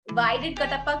why did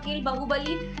Katappa kill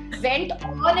Bahubali, went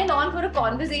on and on for a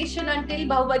conversation until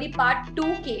Bahubali Part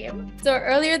 2 came. So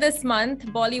earlier this month,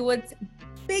 Bollywood's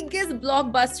biggest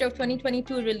blockbuster of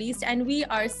 2022 released, and we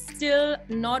are still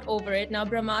not over it. Now,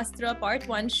 Brahmastra Part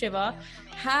 1 Shiva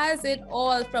has it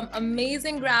all, from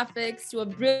amazing graphics to a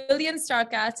brilliant star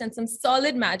cast and some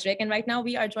solid magic. And right now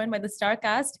we are joined by the star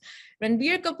cast,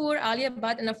 Ranbir Kapoor, Alia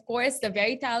Bhatt, and of course the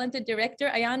very talented director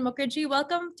Ayan Mukherjee.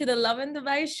 Welcome to the Love and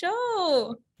Dubai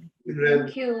show.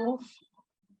 Thank you.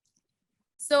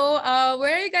 So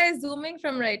where are you guys zooming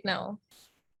from right now?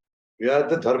 We are at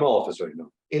the Dharma office right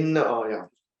now. In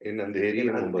Andheri,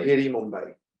 Mumbai. Andheri,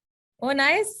 Mumbai. Oh,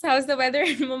 nice. How's the weather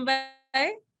in Mumbai?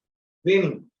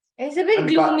 It's a bit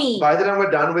gloomy. By the time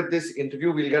we're done with this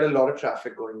interview, we'll get a lot of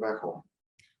traffic going back home.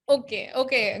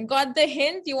 Okay. Got the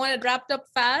hint. You want it wrapped up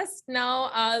fast.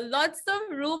 Now, lots of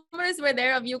rumors were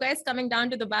there of you guys coming down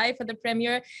to Dubai for the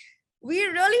premiere. We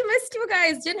really missed you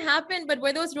guys. Didn't happen, but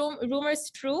were those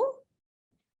rumors true?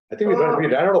 I think we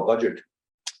ran out of budget.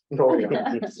 No,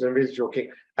 Ranbir's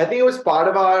joking. I think it was part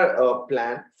of our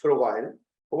plan for a while.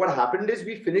 But what happened is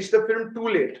we finished the film too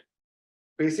late.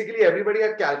 Basically, everybody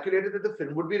had calculated that the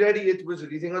film would be ready. It was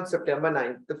releasing on September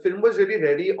 9th. The film was really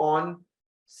ready on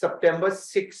September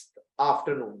 6th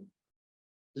afternoon.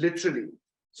 Literally.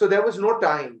 So there was no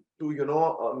time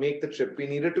to, make the trip. We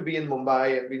needed to be in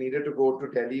Mumbai and we needed to go to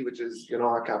Delhi, which is,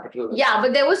 our capital. Yeah,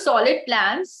 but there were solid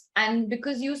plans. And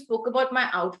because you spoke about my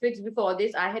outfits before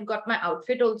this, I had got my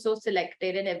outfit also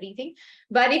selected and everything.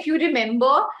 But if you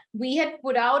remember, we had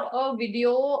put out a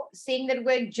video saying that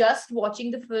we're just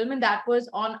watching the film, and that was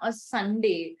on a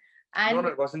Sunday. And No,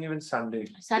 it wasn't even Sunday.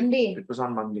 Sunday. It was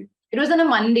on Monday. It was on a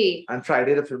Monday. And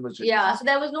Friday, the film was released. Yeah, so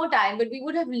there was no time, but we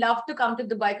would have loved to come to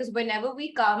Dubai because whenever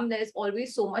we come, there's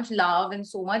always so much love and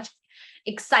so much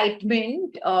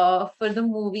excitement for the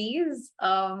movies.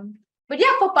 But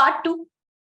yeah, for part 2.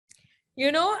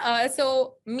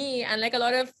 So me and like a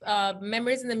lot of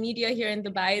members in the media here in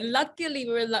Dubai, luckily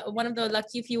we were one of the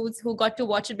lucky few who got to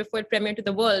watch it before it premiered to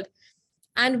the world.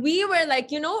 And we were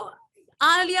like,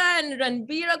 Alia and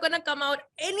Ranbir are gonna come out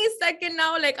any second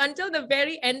now, like until the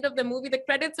very end of the movie. The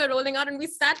credits are rolling out and we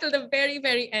sat till the very,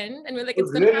 very end and we're like, it's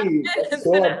gonna happen. It's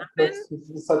gonna happen.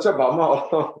 That's such a bummer.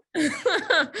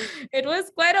 It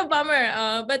was quite a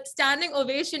bummer, but standing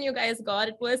ovation you guys got.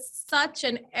 It was such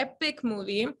an epic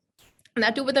movie. And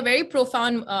that too with a very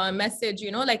profound message,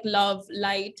 like love,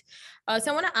 light.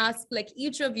 So I want to ask, like,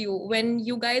 each of you, when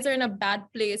you guys are in a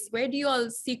bad place, where do you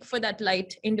all seek for that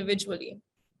light individually?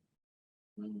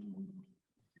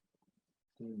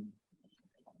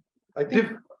 I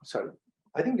think,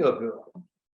 at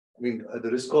the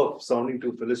risk of sounding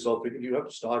too philosophical, you have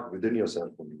to start within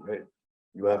yourself, right?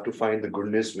 You have to find the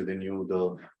goodness within you,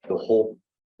 the hope.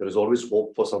 There is always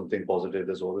hope for something positive.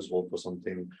 There's always hope for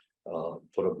something,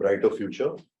 for a brighter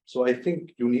future. So I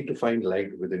think you need to find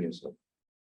light within yourself.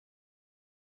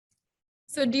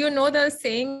 So do you know the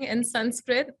saying in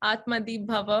Sanskrit, Atmadeep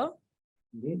Bhava?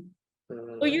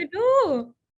 Oh, you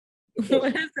do?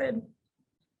 What is it?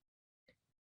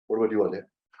 What about you, Alia?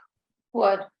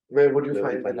 What? Where would you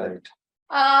find the light?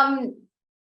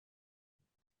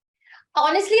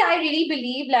 Honestly, I really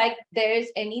believe like there's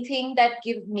anything that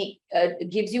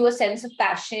gives you a sense of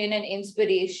passion and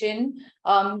inspiration,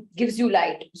 gives you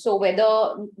light. So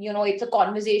whether, it's a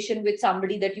conversation with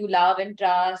somebody that you love and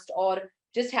trust, or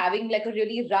just having like a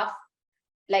really rough,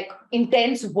 like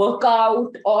intense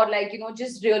workout, or like,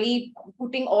 just really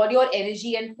putting all your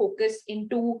energy and focus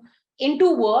into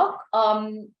work.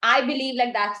 I believe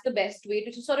like that's the best way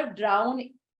to sort of drown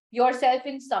yourself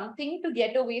in something to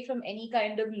get away from any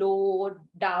kind of low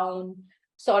down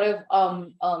sort of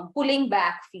pulling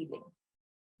back feeling.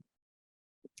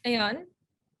 Ayan?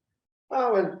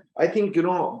 Well, I think,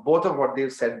 both of what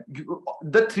they've said,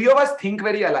 the three of us think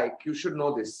very alike. You should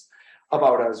know this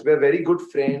about us. We're very good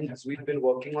friends. We've been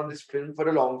working on this film for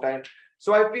a long time.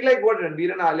 So I feel like what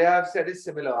Ranbir and Alia have said is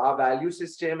similar. Our value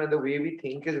system and the way we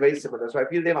think is very similar. So I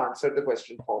feel they've answered the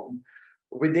question for me.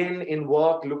 Within, in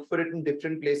work, look for it in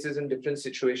different places, in different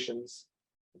situations.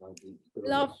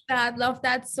 Love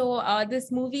that. So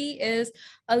this movie is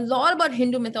a lot about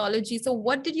Hindu mythology. So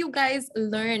what did you guys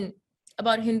learn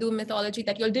about Hindu mythology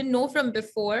that you all didn't know from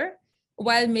before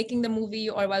while making the movie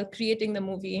or while creating the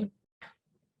movie?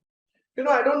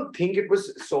 I don't think it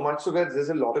was so much so that there's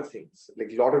a lot of things,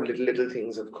 like a lot of little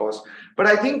things, of course. But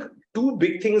I think two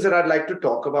big things that I'd like to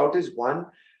talk about is one,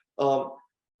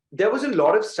 there was a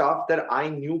lot of stuff that I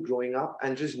knew growing up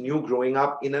and just knew growing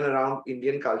up in and around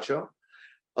Indian culture,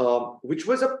 which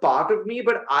was a part of me,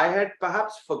 but I had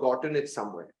perhaps forgotten it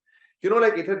somewhere.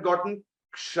 Like it had gotten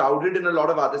shrouded in a lot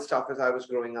of other stuff as I was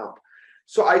growing up.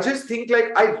 So I just think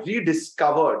like I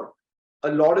rediscovered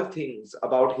a lot of things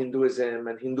about Hinduism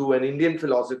and Hindu and Indian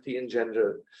philosophy in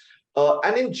general.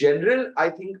 And in general, I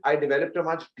think I developed a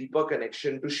much deeper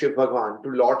connection to Shiv Bhagwan, to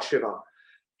Lord Shiva,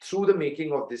 through the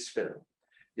making of this film.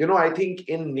 You know, I think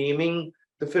in naming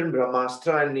the film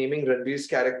Brahmastra and naming Ranveer's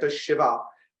character Shiva,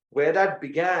 where that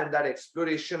began, that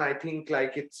exploration, I think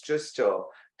like it's just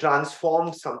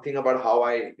transformed something about how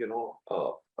I,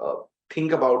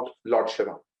 think about Lord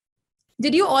Shiva.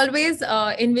 Did you always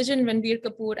envision Ranbir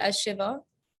Kapoor as Shiva,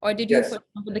 or did you Yes.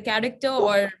 put the character,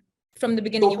 or from the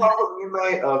beginning? So far in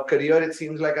my career, it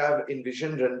seems like I've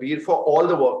envisioned Ranveer for all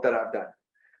the work that I've done.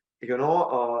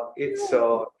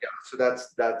 So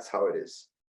that's how it is.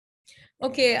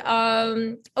 Okay.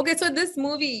 Okay. So this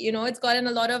movie, it's gotten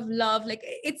a lot of love. Like,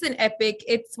 it's an epic.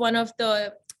 It's one of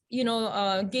the,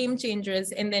 game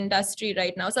changers in the industry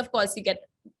right now. So of course you get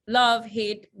love,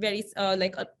 hate, very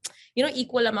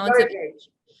equal amounts of. Right.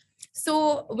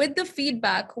 So with the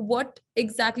feedback, what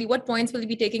points will you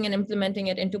be taking and implementing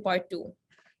it into part 2?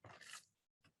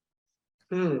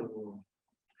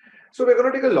 So we're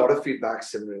going to take a lot of feedback,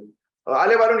 Simran.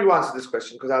 Ale, why don't you answer this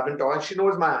question? Because I've been talking, she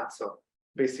knows my answer.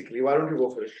 Basically, why don't you go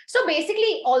for it? So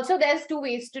basically, also there's two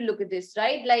ways to look at this,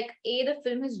 right? Like, the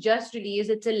film is just released,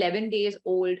 it's 11 days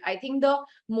old. I think the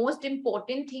most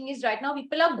important thing is right now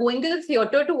people are going to the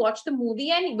theater to watch the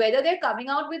movie, and whether they're coming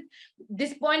out with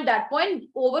this point, that point,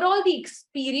 overall the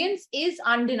experience is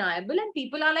undeniable, and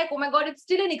people are like, oh my God, it's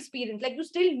still an experience. Like, you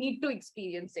still need to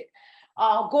experience it.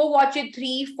 Go watch it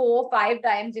 3, 4, 5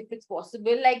 times if it's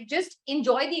possible. Like, just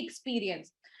enjoy the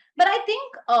experience. But I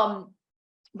think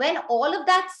when all of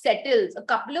that settles a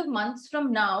couple of months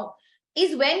from now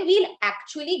is when we'll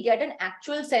actually get an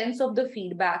actual sense of the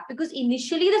feedback, because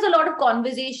initially there's a lot of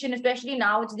conversation, especially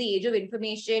now it's the age of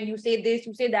information. You say this,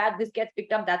 you say that, this gets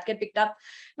picked up, that gets picked up,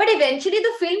 but eventually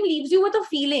the film leaves you with a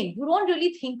feeling. You don't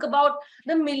really think about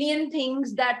the million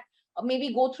things that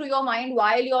maybe go through your mind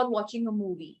while you're watching a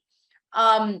movie.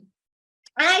 And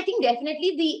I think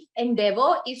definitely the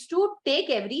endeavor is to take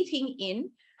everything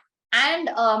in and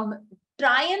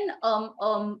try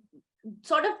and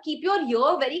sort of keep your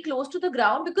ear very close to the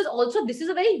ground, because also this is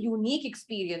a very unique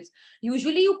experience.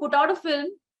 Usually you put out a film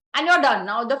and you're done.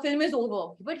 Now the film is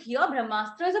over. But here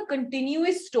Brahmastra is a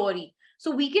continuous story.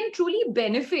 So we can truly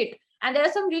benefit. And there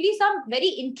are some very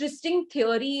interesting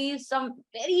theories, some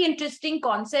very interesting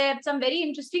concepts, some very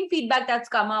interesting feedback that's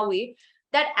come our way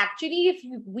that actually, if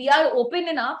we are open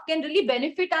enough, can really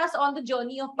benefit us on the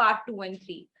journey of part 2 and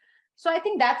 3. So I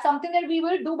think that's something that we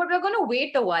will do, but we're going to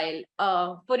wait a while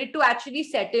for it to actually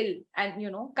settle and,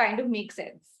 kind of make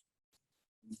sense.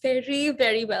 Very,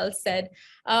 very well said.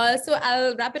 So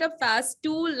I'll wrap it up fast.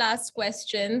 2 last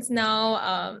questions.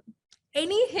 Now,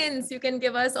 any hints you can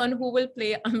give us on who will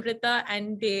play Amrita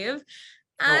and Dev?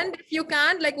 And if you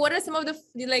can't, like, what are some of the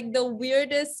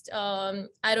weirdest,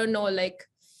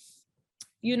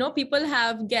 people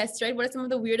have guessed, right? What are some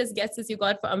of the weirdest guesses you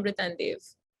got for Amrita and Dev?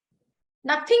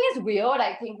 Nothing is weird.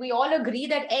 I think we all agree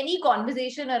that any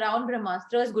conversation around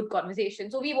Brahmastra is good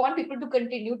conversation. So we want people to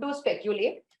continue to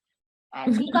speculate.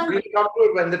 And we can't. We'll come to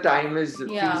it when the time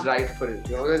feels right for it.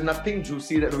 There's nothing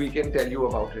juicy that we can tell you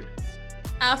about it.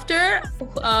 After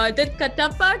did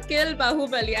Katappa kill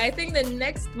Bahubali? I think the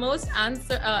next most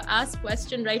asked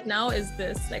question right now is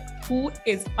this: like, who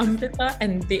is Amrita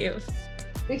and Dev?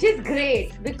 Which is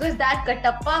great, because that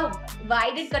Katappa,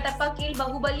 why did Katappa kill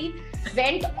Bahubali,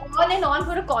 went on and on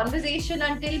for a conversation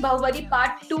until Bahubali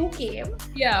part 2 came.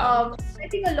 Yeah. I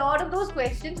think a lot of those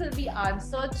questions will be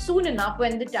answered soon enough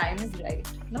when the time is right.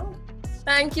 No?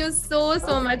 Thank you so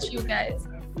much, you guys.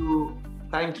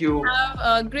 Thank you. Have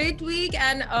a great week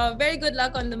and very good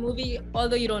luck on the movie,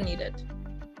 although you don't need it.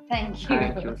 Thank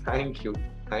you.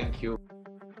 Thank you.